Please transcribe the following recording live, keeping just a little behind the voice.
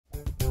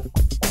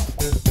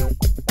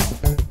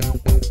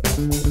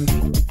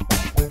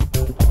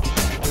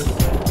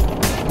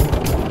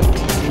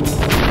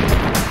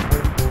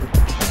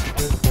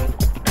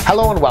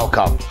Hello and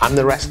welcome, I'm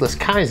the Restless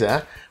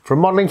Kaiser from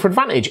Modelling for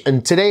Advantage,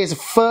 and today is a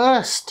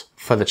first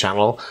for the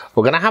channel.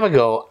 We're going to have a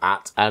go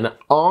at an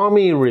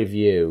army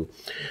review.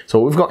 So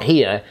what we've got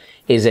here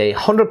is a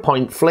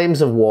 100-point Flames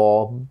of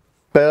War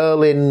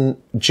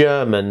Berlin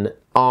German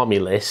army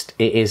list.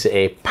 It is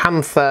a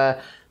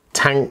Panther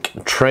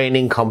Tank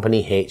Training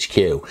Company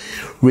HQ.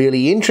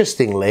 Really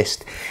interesting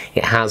list.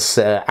 It has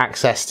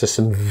access to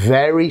some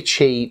very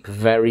cheap,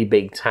 very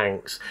big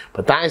tanks,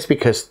 but that is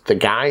because the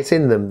guys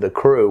in them, the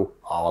crew,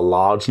 are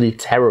largely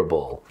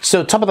terrible.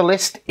 So top of the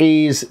list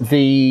is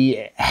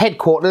the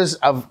headquarters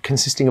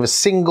consisting of a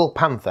single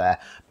Panther.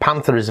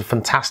 Panther is a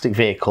fantastic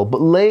vehicle, but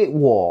late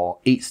war,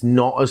 it's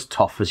not as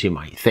tough as you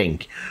might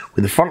think.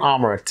 With the front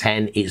armor of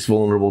 10, it's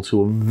vulnerable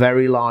to a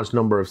very large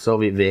number of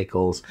Soviet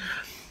vehicles.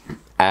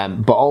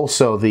 But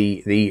also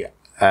the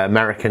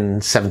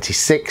American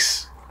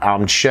 76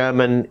 armed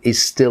Sherman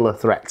is still a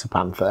threat to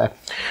Panther.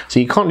 So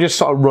you can't just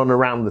sort of run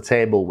around the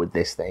table with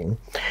this thing.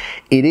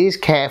 It is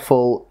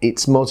careful,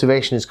 its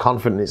motivation is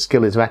confident, its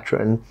skill is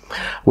veteran,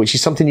 which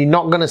is something you're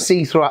not going to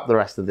see throughout the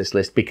rest of this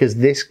list because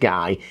this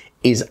guy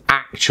is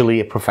actually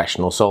a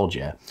professional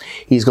soldier.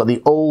 He's got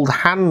the old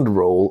hand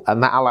rule,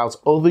 and that allows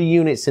other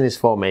units in his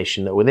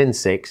formation that are within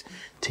 6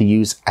 to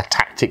use a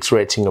tactics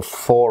rating of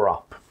 4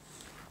 up.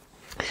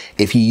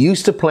 If you're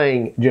used to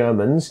playing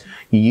Germans,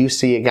 you used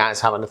to see guys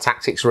having a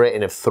tactics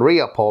rating of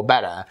 3 up or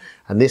better,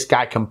 and this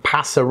guy can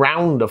pass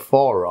around a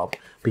 4 up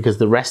because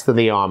the rest of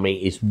the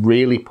army is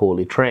really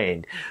poorly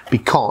trained.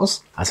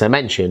 Because, as I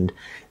mentioned,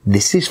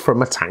 this is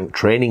from a tank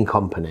training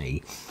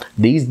company.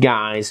 These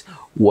guys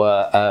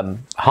were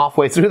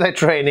halfway through their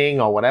training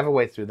or whatever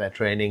way through their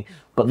training,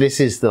 but this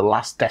is the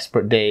last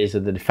desperate days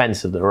of the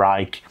defense of the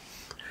Reich.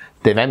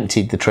 They've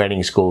emptied the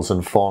training schools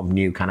and formed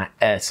new kind of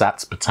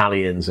ersatz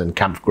battalions and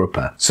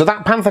Kampfgruppe. So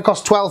that Panther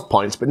costs 12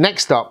 points, but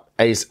next up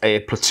is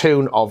a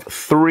platoon of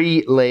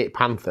 3 late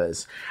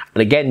Panthers.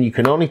 And again, you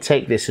can only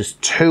take this as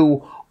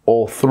 2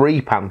 or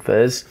 3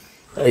 Panthers.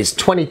 It's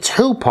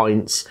 22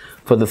 points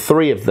for the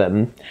 3 of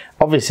them.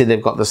 Obviously,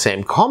 they've got the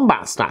same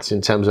combat stats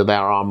in terms of their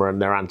armor and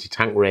their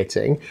anti-tank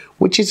rating,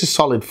 which is a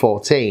solid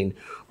 14,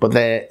 but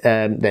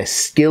their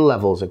skill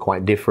levels are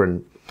quite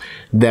different.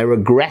 They're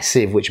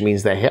aggressive, which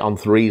means they hit on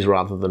 3s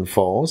rather than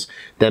 4s.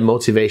 Their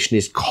motivation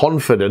is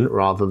confident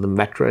rather than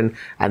veteran,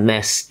 and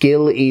their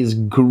skill is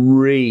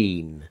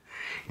green.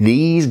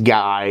 These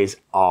guys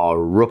are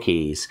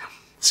rookies.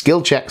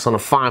 Skill checks on a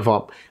 5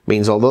 up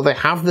means although they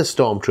have the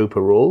Stormtrooper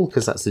rule,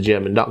 because that's the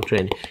German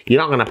doctrine, you're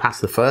not going to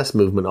pass the first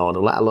movement order,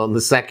 let alone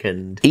the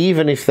second.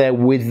 Even if they're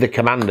with the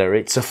commander,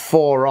 it's a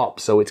 4 up,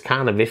 so it's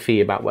kind of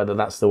iffy about whether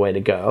that's the way to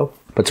go.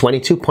 But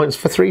 22 points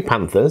for 3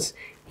 Panthers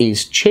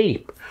is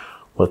cheap.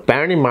 Worth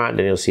bearing in mind,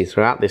 and you'll see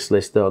throughout this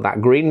list though,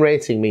 that green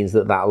rating means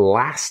that that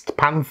last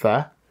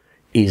Panther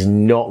is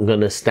not going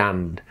to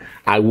stand.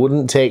 I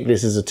wouldn't take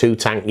this as a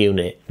 2-tank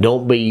unit.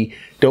 Don't be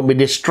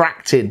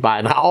distracted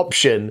by that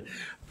option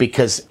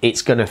because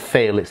it's going to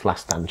fail its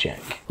last stand check.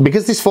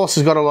 Because this force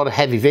has got a lot of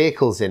heavy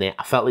vehicles in it,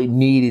 I felt it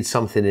needed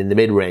something in the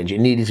mid-range. It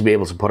needed to be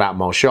able to put out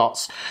more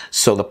shots.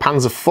 So the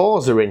Panzer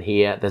IVs are in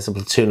here. There's a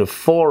platoon of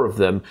 4 of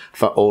them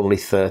for only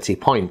 30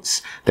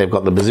 points. They've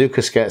got the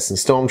bazooka skirts and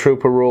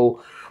Stormtrooper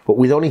rule, but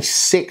with only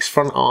 6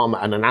 front armor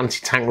and an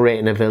anti-tank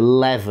rating of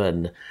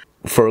 11,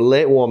 for a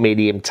late war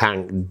medium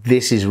tank,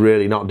 this is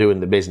really not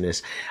doing the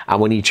business.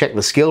 And when you check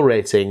the skill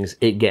ratings,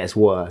 it gets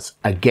worse.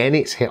 Again,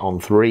 it's hit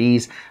on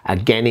 3s.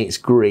 Again, it's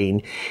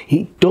green.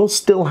 He does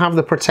still have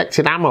the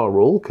protected ammo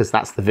rule, because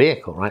that's the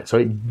vehicle, right? So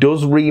it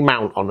does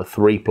remount on a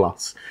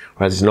 3+,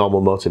 whereas its normal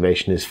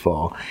motivation is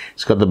 4.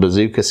 It's got the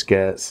bazooka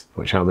skirts,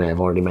 which I may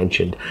have already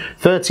mentioned.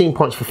 13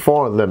 points for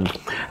 4 of them.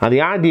 Now,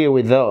 the idea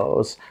with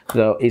those,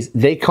 though, is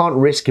they can't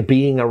risk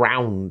being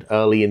around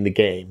early in the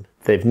game.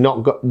 They've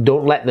not got,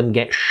 don't let them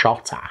get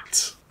shot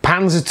at.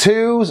 Panzer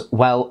IIs,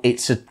 well,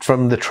 it's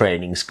from the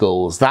training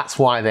schools. That's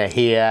why they're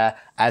here.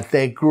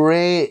 They're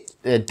great,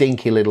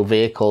 dinky little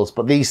vehicles,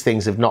 but these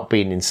things have not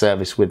been in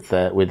service with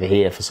the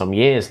here for some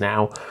years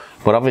now.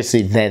 But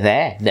obviously they're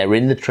there. They're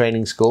in the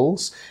training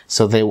schools,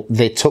 so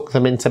they took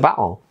them into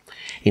battle.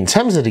 In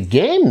terms of the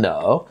game,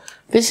 though,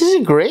 this is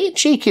a great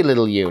cheeky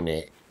little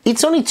unit.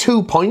 It's only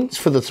 2 points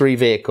for the 3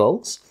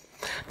 vehicles.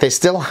 They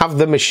still have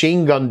the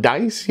machine gun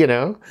dice, you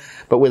know,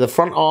 but with a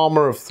front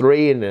armor of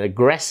 3 and an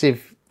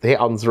aggressive hit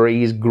on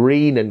 3s,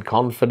 green and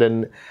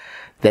confident,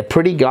 they're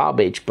pretty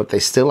garbage, but they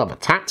still have a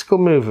tactical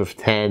move of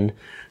 10,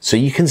 so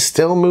you can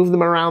still move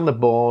them around the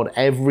board.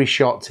 Every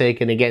shot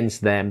taken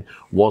against them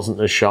wasn't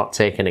a shot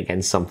taken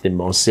against something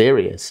more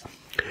serious.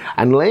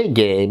 And late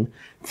game,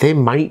 they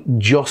might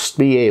just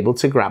be able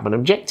to grab an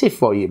objective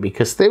for you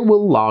because they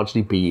will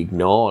largely be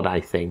ignored, I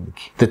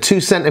think. The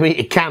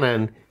 2-centimeter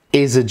cannon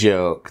is a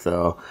joke,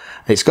 though.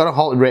 It's got a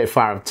halted rate of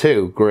fire of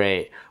 2,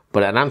 great,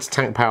 but an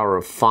anti-tank power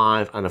of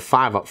 5 and a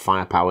 5-up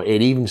firepower,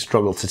 it even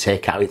struggled to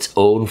take out its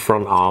own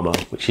front armour,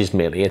 which is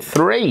merely a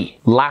 3.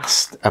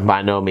 Last, and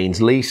by no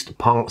means least,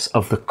 parts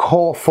of the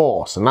core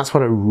force, and that's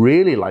what I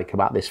really like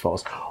about this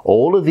force.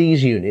 All of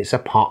these units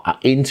are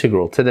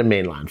integral to the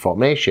mainline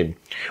formation,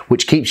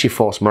 which keeps your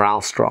force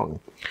morale strong.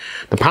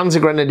 The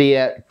Panzer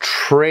Grenadier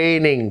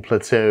Training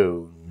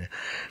Platoon.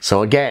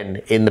 So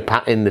again, in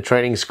the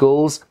training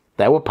schools,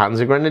 there were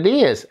Panzer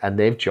Grenadiers, and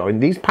they've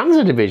joined these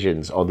Panzer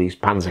divisions, or these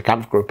Panzer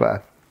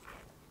Kampfgruppe.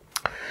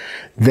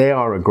 They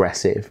are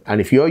aggressive,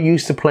 and if you're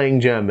used to playing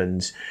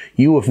Germans,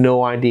 you have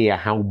no idea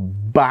how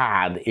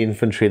bad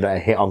infantry that are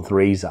hit on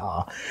 3s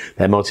are.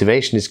 Their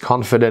motivation is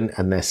confident,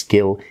 and their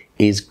skill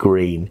is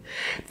green.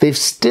 They've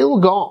still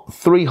got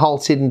 3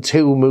 halted and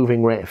 2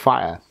 moving rate of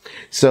fire.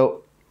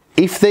 So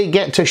if they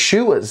get to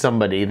shoot at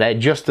somebody, they're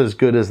just as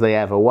good as they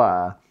ever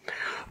were.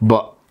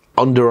 But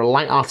under a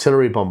light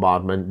artillery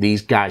bombardment,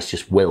 these guys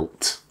just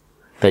wilt.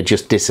 They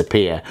just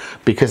disappear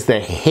because they're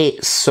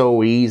hit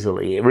so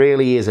easily. It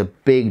really is a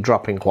big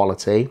drop in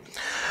quality.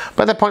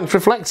 But the points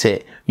reflect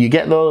it. You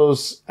get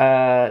those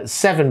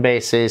 7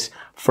 bases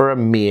for a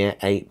mere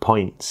 8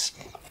 points.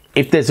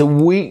 If there's a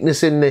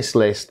weakness in this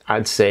list,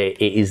 I'd say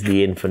it is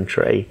the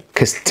infantry,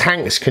 because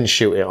tanks can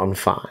shoot it on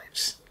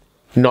 5s,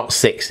 not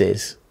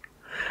 6s.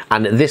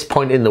 And at this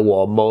point in the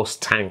war,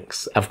 most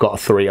tanks have got a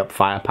 3-up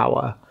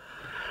firepower.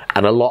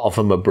 And a lot of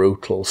them are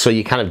brutal. So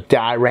you kind of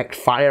direct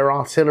fire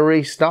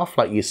artillery stuff,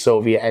 like your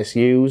Soviet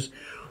SUs,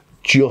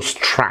 just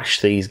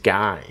trash these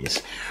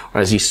guys.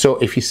 Whereas if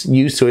you're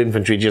used to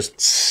infantry just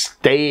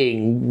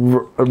staying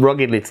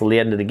ruggedly till the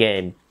end of the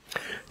game,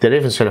 the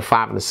difference between a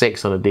 5 and a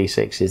 6 on a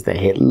D6 is they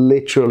hit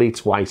literally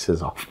twice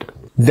as often.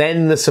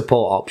 Then the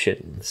support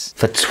options.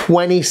 For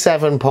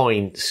 27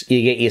 points,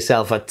 you get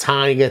yourself a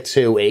Tiger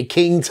 2, a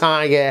King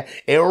Tiger,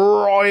 a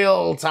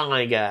Royal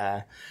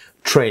Tiger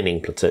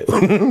training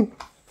platoon.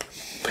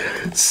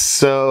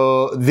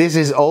 So this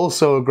is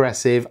also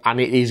aggressive, and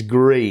it is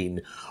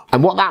green.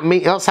 And what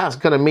that's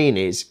going to mean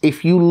is,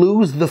 if you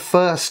lose the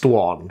first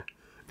one,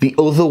 the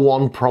other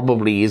one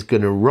probably is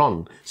going to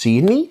run. So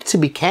you need to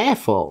be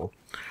careful.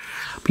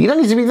 But you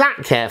don't need to be that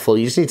careful.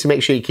 You just need to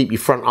make sure you keep your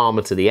front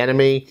armour to the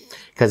enemy,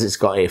 because it's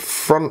got a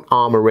front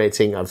armour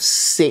rating of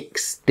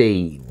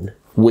 16,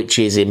 which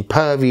is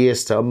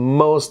impervious to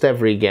most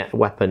every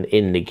weapon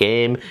in the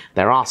game.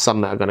 There are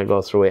some that are going to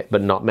go through it,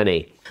 but not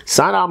many.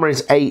 Side armour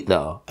is 8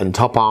 though, and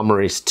top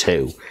armour is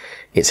 2.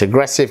 It's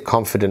aggressive,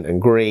 confident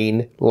and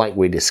green, like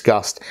we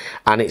discussed,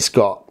 and it's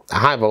got a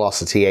high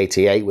velocity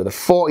 88 with a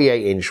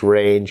 48-inch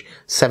range,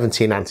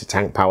 17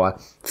 anti-tank power,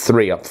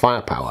 3-up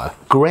firepower.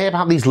 Great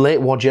about these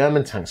late war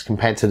German tanks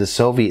compared to the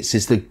Soviets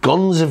is the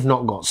guns have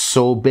not got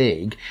so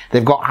big.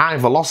 They've got high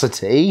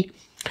velocity,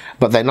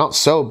 but they're not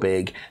so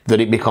big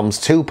that it becomes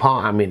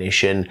 2-part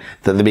ammunition,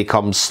 that they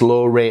become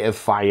slow rate of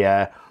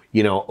fire,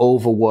 you know,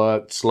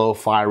 overworked, slow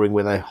firing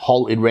with a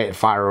halted rate of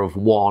fire of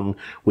 1,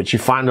 which you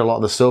find a lot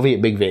of the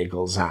Soviet big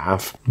vehicles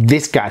have.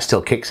 This guy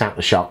still kicks out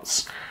the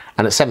shots,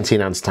 and at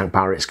 17 anti-tank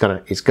power, it's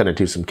gonna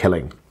do some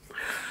killing.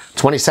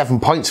 27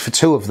 points for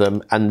 2 of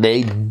them, and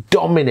they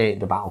dominate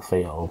the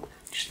battlefield.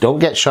 Just don't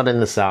get shot in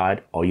the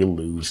side or you'll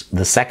lose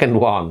the second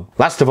one.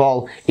 Last of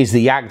all is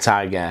the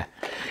Jagdtiger.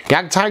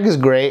 Jagdtiger's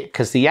great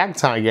because the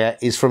Jagdtiger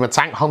is from a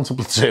tank hunter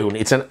platoon.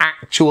 It's an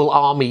actual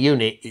army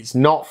unit. It's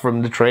not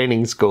from the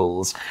training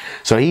schools.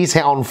 So he's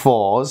hit on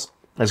 4s.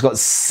 He's got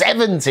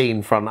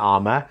 17 front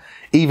armor,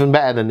 even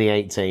better than the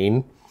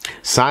 18.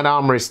 Side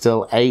armor is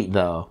still 8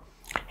 though.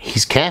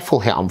 He's careful,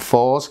 hit on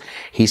 4s.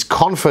 He's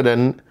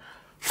confident,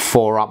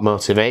 4-up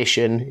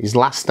motivation. His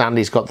last stand,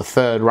 he's got the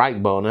 3rd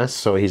right bonus,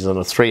 so he's on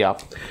a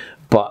 3-up.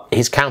 But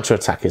his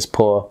counterattack is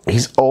poor.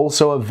 He's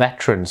also a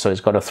veteran, so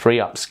he's got a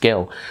 3-up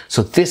skill.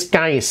 So this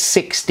guy is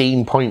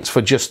 16 points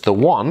for just the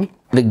 1.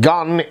 The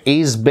gun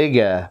is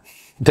bigger.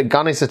 The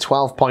gun is a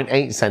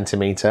 12.8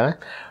 centimeter,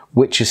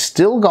 which has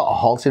still got a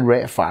halted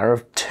rate of fire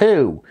of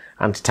 2,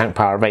 anti-tank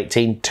power of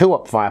 18,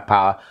 2-up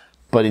firepower.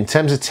 But in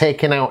terms of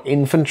taking out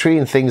infantry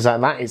and things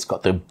like that, it's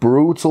got the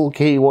brutal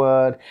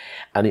keyword,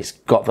 and it's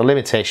got the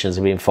limitations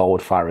of being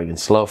forward firing and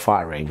slow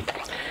firing.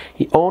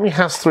 He only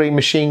has 3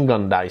 machine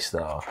gun dice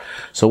though.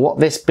 So what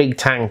this big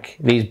tank,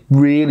 these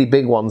really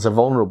big ones, are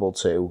vulnerable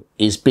to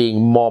is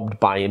being mobbed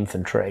by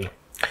infantry.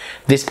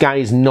 This guy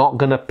is not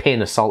going to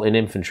pin assaulting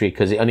infantry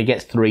because it only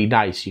gets 3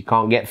 dice. You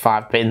can't get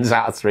 5 pins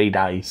out of 3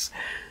 dice.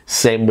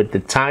 Same with the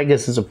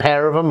Tigers. There's a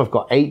pair of them. I've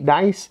got 8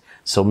 dice.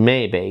 So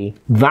maybe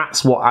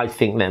that's what I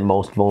think they're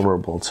most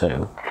vulnerable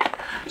to.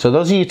 So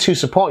those are your 2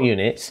 support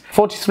units.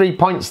 43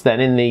 points then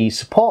in the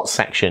support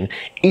section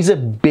is a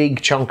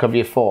big chunk of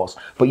your force,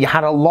 but you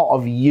had a lot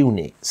of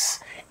units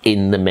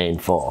in the main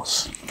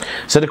force.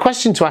 So the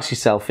question to ask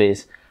yourself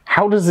is,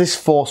 how does this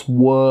force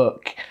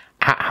work?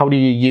 How do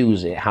you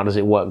use it? How does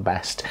it work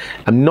best?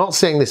 I'm not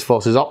saying this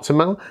force is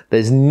optimal.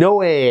 There's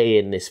no AA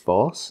in this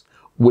force,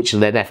 which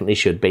there definitely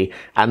should be,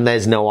 and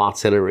there's no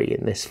artillery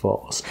in this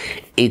force.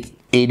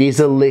 It is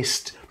a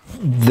list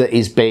that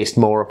is based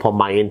more upon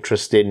my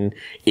interest in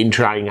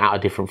trying out a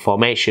different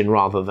formation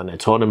rather than a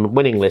tournament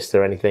winning list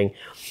or anything.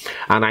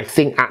 And I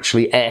think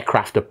actually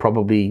aircraft are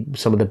probably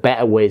some of the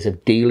better ways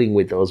of dealing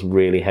with those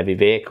really heavy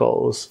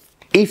vehicles.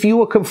 If you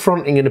were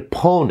confronting an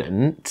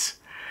opponent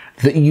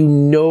that you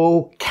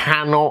know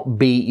cannot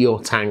beat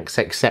your tanks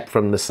except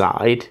from the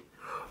side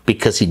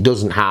because he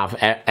doesn't have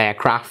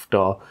aircraft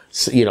or,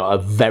 you know, a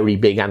very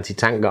big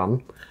anti-tank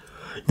gun,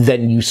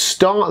 then you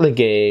start the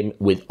game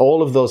with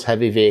all of those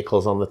heavy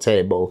vehicles on the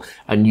table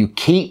and you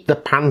keep the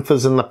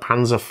Panthers and the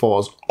Panzer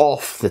IVs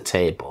off the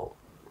table.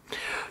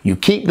 You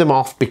keep them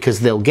off because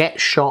they'll get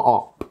shot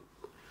up.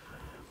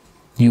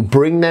 You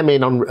bring them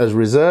in as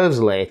reserves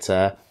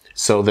later,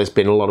 so there's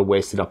been a lot of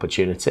wasted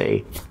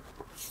opportunity.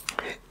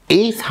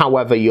 If,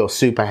 however, your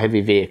super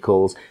heavy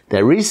vehicles,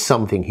 there is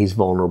something he's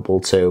vulnerable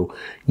to,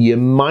 you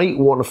might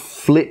want to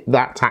flip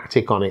that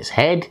tactic on its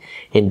head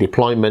in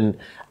deployment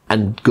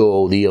and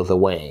go the other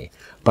way.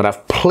 But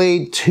I've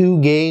played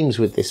 2 games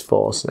with this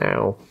force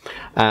now,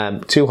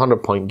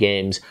 200-point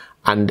games,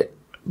 and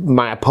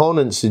my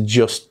opponents are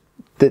just,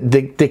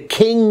 the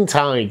King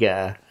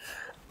Tiger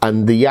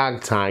and the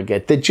Jag Tiger,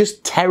 they're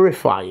just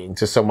terrifying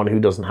to someone who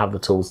doesn't have the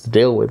tools to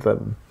deal with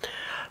them.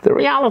 The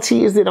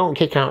reality is they don't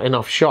kick out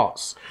enough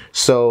shots,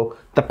 so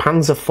the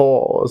Panzer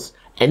IVs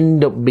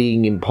end up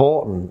being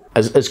important,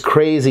 as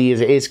crazy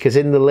as it is, because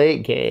in the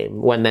late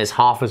game, when there's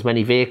half as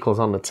many vehicles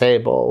on the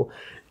table,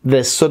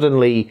 there's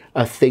suddenly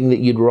a thing that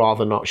you'd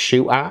rather not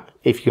shoot at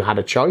if you had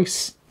a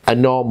choice. A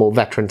normal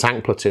veteran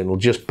tank platoon will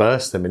just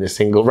burst them in a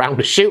single round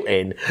of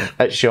shooting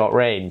at short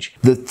range.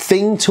 The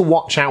thing to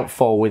watch out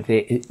for with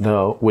it,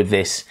 though, with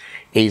this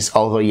is,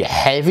 although your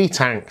heavy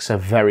tanks are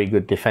very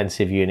good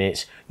defensive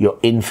units, your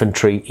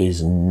infantry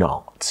is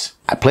not.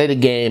 I played a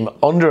game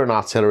under an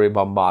artillery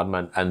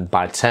bombardment, and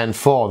by turn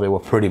 4 they were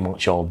pretty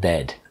much all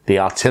dead. The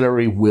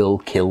artillery will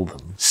kill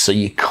them. So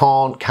you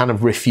can't kind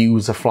of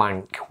refuse a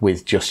flank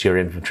with just your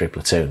infantry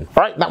platoon.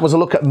 All right, that was a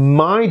look at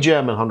my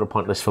German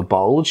 100-point list for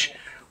Bulge.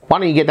 Why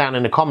don't you get down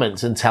in the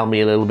comments and tell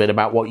me a little bit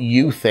about what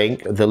you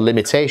think, the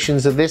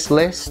limitations of this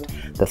list,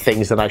 the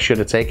things that I should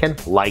have taken,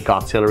 like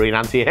artillery and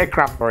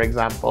anti-aircraft, for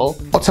example,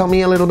 or tell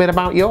me a little bit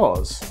about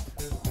yours.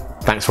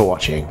 Thanks for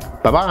watching.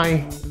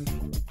 Bye-bye.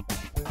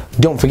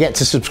 Don't forget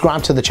to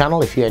subscribe to the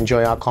channel if you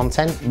enjoy our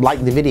content,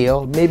 like the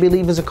video, maybe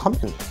leave us a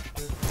comment.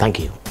 Thank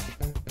you.